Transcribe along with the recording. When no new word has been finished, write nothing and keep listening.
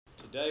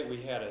Today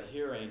we had a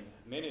hearing.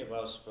 Many of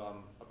us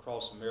from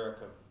across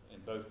America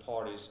in both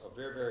parties are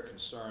very, very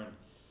concerned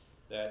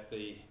that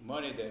the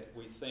money that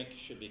we think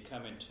should be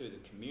coming to the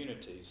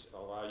communities,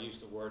 or I use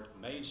the word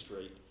Main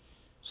Street,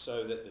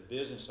 so that the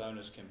business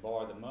owners can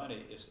borrow the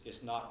money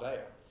is not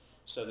there.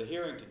 So the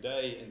hearing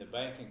today in the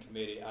Banking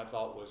Committee I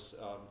thought was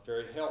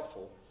very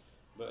helpful,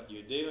 but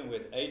you're dealing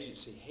with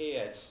agency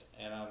heads,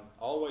 and I'm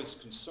always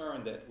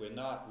concerned that we're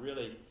not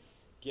really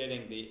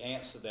getting the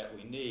answer that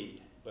we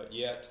need, but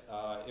yet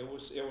it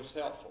was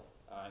helpful.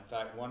 In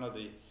fact, one of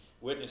the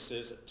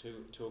witnesses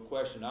to a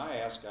question I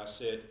asked, I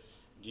said,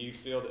 do you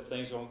feel that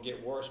things won't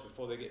get worse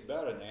before they get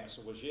better? And the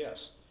answer was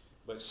yes.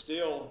 But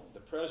still, the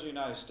President of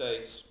the United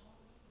States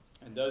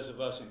and those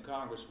of us in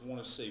Congress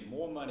want to see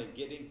more money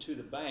getting to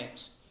the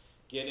banks,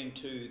 getting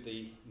to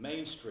the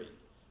Main Street,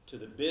 to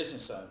the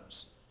business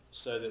owners,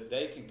 so that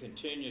they can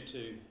continue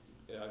to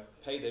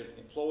pay their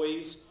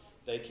employees.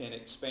 They can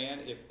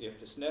expand if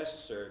it's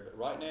necessary. But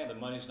right now, the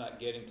money's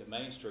not getting to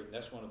Main Street, and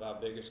that's one of our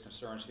biggest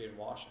concerns here in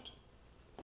Washington.